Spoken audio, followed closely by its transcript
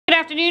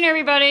afternoon,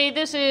 everybody.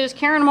 This is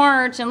Karen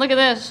Martz, and look at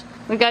this.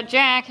 We've got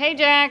Jack. Hey,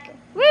 Jack.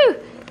 Woo!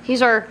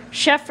 He's our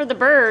chef for the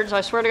birds, I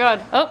swear to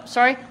God. Oh,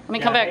 sorry. Let me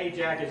come back. Hey,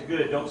 Jack is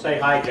good. Don't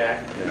say hi,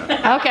 Jack.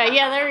 Okay,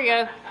 yeah, there you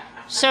go.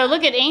 So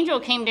look at Angel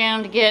came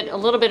down to get a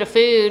little bit of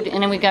food,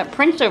 and then we got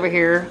Prince over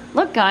here.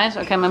 Look, guys.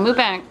 Okay, I'm gonna move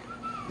back.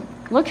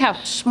 Look how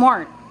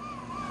smart.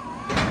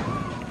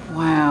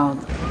 Wow.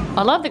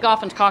 I love the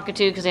Goffin's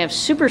Cockatoo because they have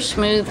super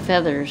smooth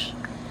feathers.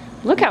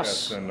 Look how...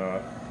 Yes, and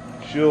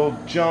she'll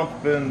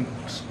jump and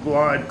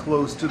glide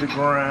close to the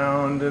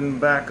ground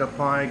and back up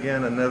high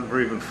again and never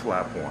even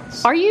flap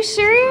once. Are you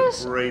serious?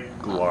 She's a great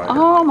glider.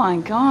 Oh my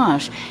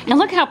gosh. And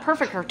look how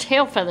perfect her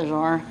tail feathers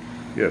are.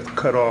 Yeah,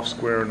 cut off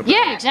square in the back.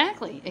 Yeah,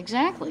 exactly,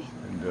 exactly.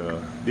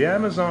 And the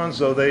Amazons,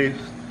 though, they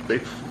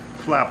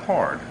flap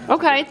hard.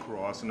 Okay.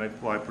 Across, and they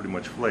fly pretty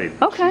much flat.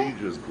 Okay.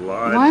 She just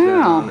glides Wow.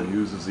 down and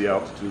uses the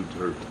altitude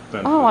to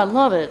fend. Oh, I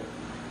love it.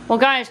 Well,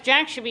 guys,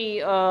 Jack should be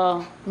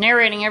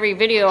narrating every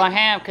video I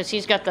have because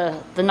he's got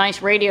the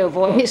nice radio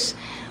voice.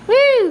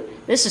 Woo!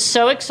 This is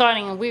so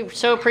exciting, and we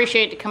so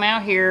appreciate to come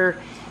out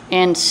here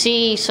and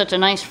see such a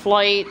nice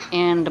flight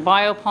and the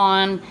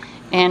biopond.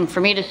 And for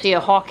me to see a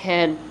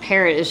hawkhead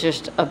parrot is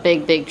just a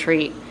big, big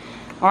treat.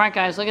 All right,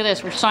 guys, look at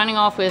this. We're signing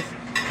off with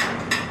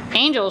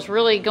Angel's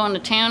really going to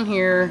town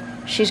here.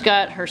 She's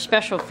got her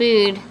special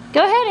food.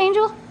 Go ahead,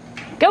 Angel.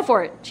 Go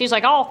for it. She's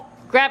like, I'll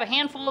grab a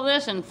handful of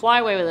this and fly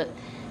away with it.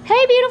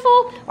 Hey, beautiful.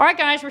 All right,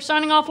 guys, we're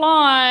signing off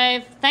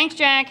live. Thanks,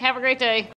 Jack. Have a great day.